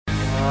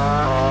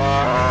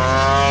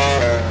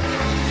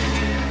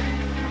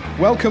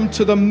Welcome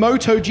to the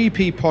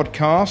MotoGP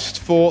podcast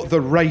for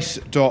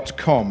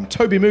therace.com.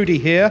 Toby Moody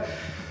here.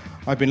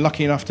 I've been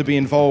lucky enough to be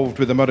involved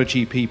with the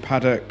MotoGP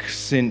paddock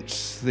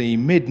since the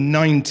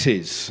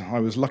mid-90s.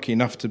 I was lucky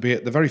enough to be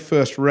at the very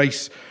first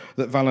race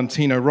that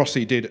Valentino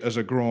Rossi did as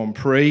a Grand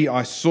Prix.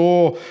 I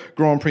saw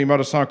Grand Prix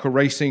motorcycle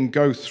racing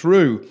go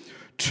through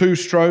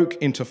two-stroke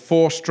into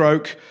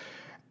four-stroke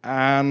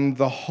and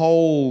the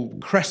whole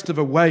crest of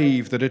a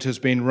wave that it has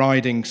been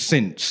riding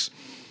since.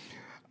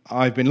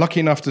 I've been lucky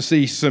enough to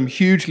see some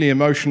hugely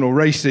emotional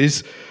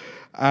races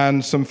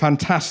and some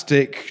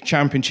fantastic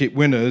championship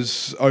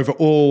winners over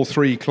all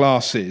three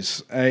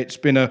classes. It's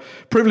been a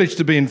privilege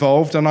to be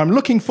involved, and I'm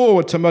looking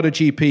forward to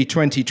MotoGP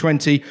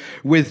 2020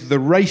 with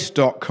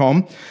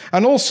therace.com,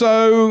 and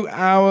also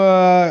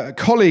our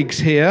colleagues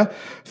here,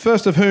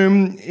 first of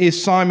whom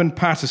is Simon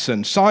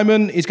Patterson.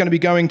 Simon is going to be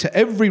going to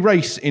every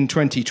race in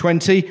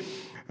 2020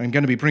 and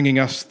going to be bringing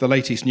us the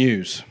latest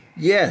news.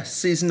 Yeah,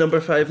 season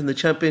number 5 in the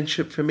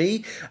championship for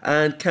me,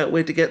 and can't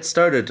wait to get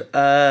started.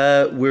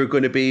 We're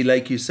going to be,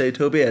 like you say,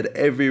 Toby, at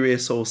every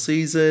race all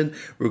season.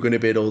 We're going to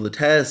be at all the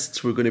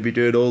tests. We're going to be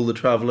doing all the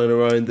travelling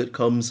around that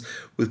comes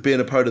with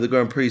being a part of the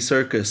Grand Prix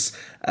circus.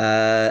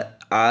 I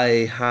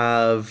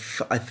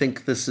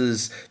think this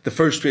is the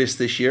first race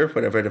this year,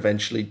 whenever it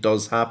eventually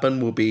does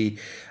happen, will be,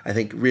 I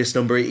think, race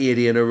number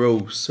 80 in a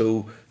row.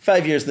 So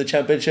 5 years in the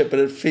championship, but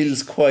it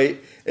feels quite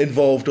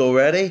involved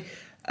already.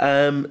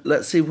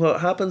 Let's see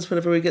what happens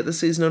whenever we get the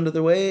season on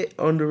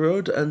the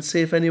road, and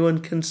see if anyone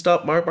can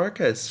stop Marc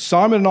Marquez.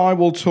 Simon and I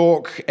will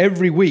talk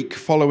every week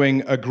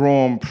following a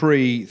Grand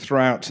Prix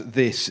throughout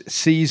this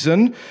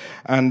season,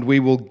 and we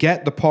will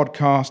get the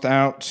podcast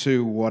out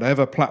to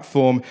whatever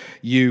platform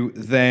you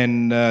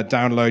then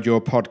download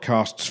your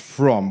podcasts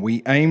from.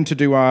 We aim to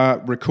do our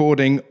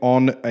recording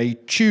on a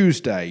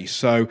Tuesday,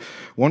 so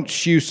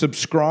once you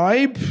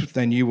subscribe,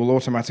 then you will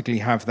automatically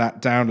have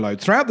that download.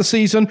 Throughout the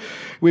season,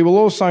 we will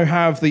also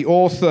have the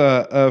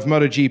author of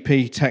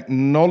MotoGP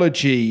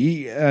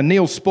Technology,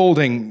 Neil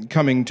Spalding,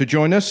 coming to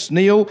join us.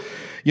 Neil,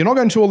 you're not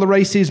going to all the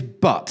races,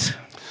 but...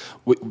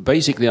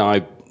 Basically,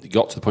 I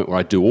got to the point where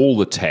I do all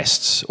the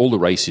tests, all the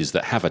races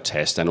that have a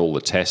test, and all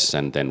the tests,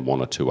 and then one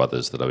or two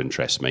others that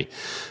interest me.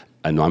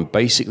 And I'm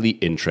basically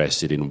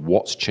interested in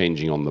what's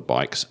changing on the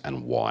bikes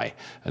and why.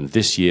 And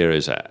this year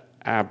is an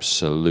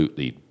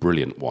absolutely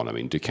brilliant one. I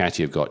mean, Ducati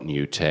have got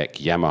new tech,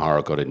 Yamaha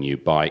have got a new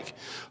bike,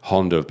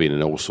 Honda have been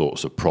in all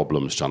sorts of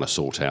problems trying to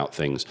sort out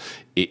things.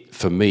 It,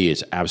 for me,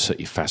 is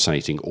absolutely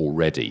fascinating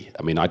already.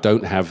 I mean, I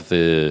don't have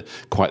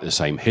quite the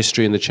same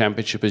history in the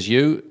championship as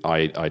you.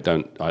 I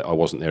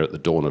wasn't there at the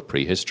dawn of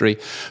prehistory,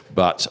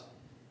 but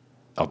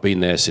I've been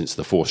there since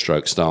the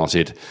four-stroke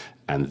started,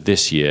 and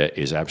this year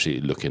is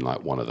absolutely looking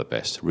like one of the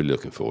best. Really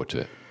looking forward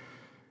to it.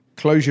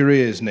 Close your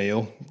ears,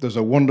 Neil. There's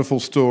a wonderful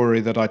story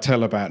that I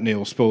tell about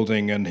Neil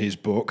Spalding and his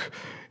book,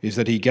 is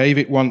that he gave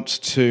it once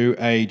to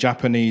a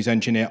Japanese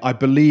engineer. I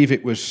believe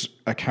it was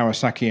a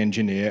Kawasaki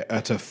engineer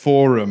at a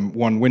forum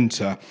one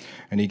winter,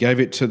 and he gave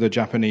it to the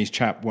Japanese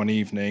chap one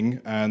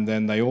evening, and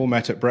then they all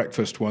met at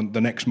breakfast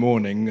the next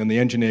morning, and the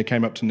engineer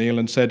came up to Neil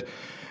and said,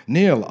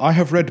 "Neil, I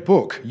have read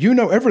book. You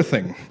know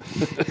everything."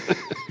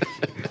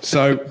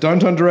 So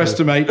don't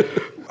underestimate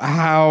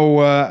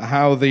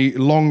how the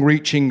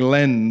long-reaching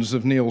lens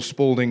of Neil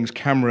Spalding's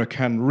camera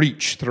can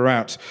reach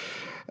throughout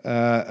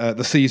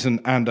the season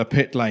and a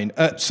pit lane.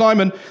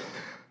 Simon,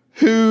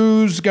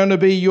 who's going to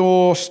be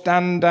your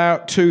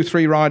standout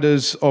 2-3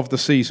 riders of the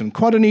season?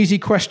 Quite an easy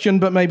question,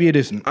 but maybe it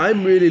isn't.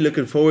 I'm really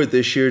looking forward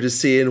this year to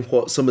seeing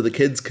what some of the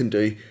kids can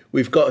do.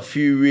 We've got a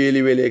few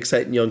really, really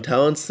exciting young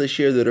talents this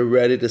year that are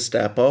ready to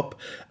step up.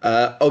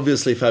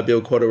 Obviously,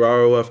 Fabio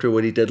Quartararo, after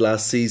what he did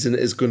last season,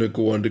 is going to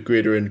go on to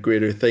greater and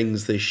greater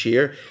things this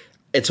year.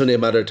 It's only a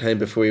matter of time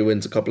before he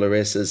wins a couple of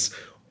races.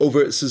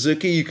 Over at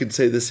Suzuki, you can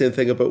say the same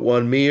thing about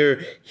Juan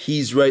Mir.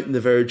 He's right on the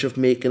verge of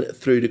making it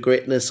through to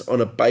greatness on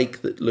a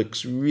bike that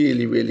looks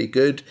really, really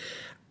good.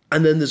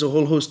 And then there's a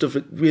whole host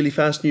of really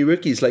fast new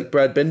rookies like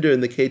Brad Binder in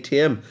the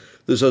KTM.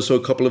 There's also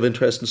a couple of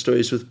interesting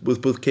stories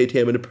with both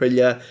KTM and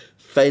Aprilia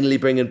finally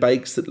bringing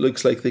bikes that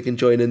looks like they can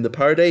join in the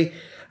party.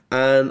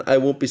 And I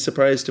won't be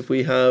surprised if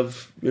we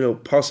have,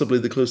 possibly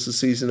the closest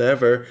season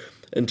ever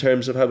in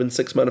terms of having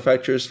 6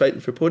 manufacturers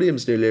fighting for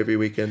podiums nearly every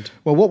weekend.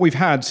 Well, what we've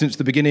had since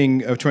the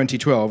beginning of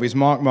 2012 is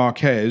Marc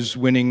Marquez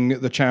winning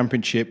the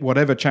championship,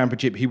 whatever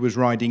championship he was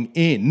riding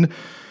in,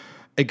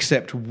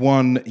 except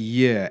 1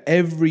 year.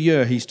 Every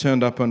year he's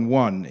turned up and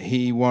won.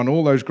 He won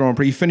all those Grand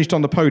Prix. He finished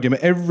on the podium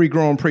at every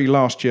Grand Prix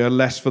last year,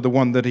 less for the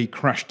one that he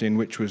crashed in,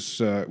 which was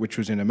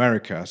in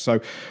America. So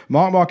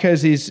Marc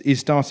Marquez is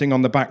starting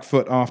on the back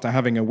foot after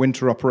having a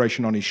winter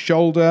operation on his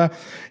shoulder.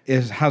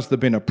 Has there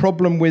been a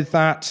problem with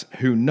that?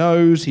 Who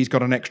knows? He's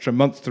got an extra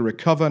month to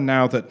recover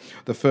now that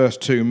the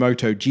first 2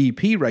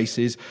 MotoGP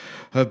races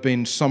have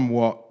been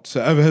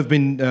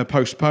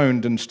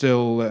postponed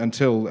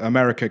until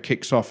America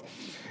kicks off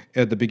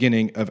at the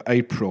beginning of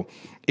April.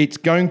 It's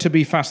going to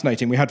be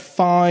fascinating. We had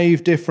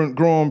 5 different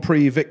Grand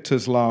Prix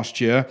victors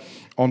last year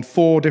on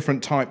 4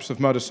 different types of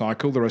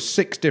motorcycle. There are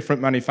 6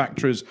 different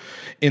manufacturers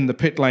in the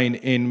pit lane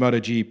in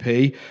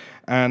MotoGP,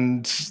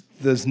 and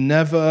there's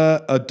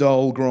never a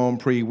dull Grand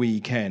Prix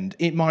weekend.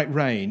 It might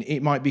rain,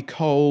 it might be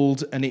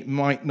cold, and it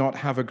might not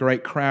have a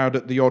great crowd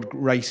at the odd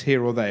race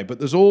here or there, but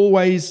there's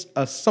always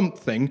a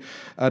something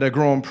at a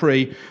Grand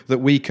Prix that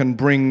we can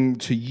bring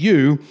to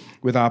you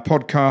with our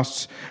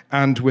podcasts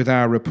and with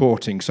our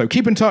reporting. So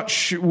keep in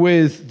touch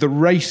with the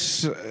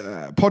Race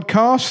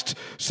podcast,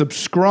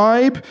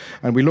 subscribe,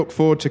 and we look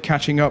forward to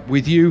catching up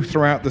with you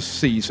throughout the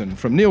season.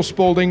 From Neil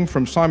Spalding,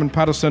 from Simon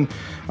Patterson,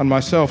 and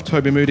myself,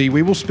 Toby Moody,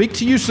 we will speak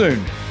to you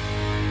soon.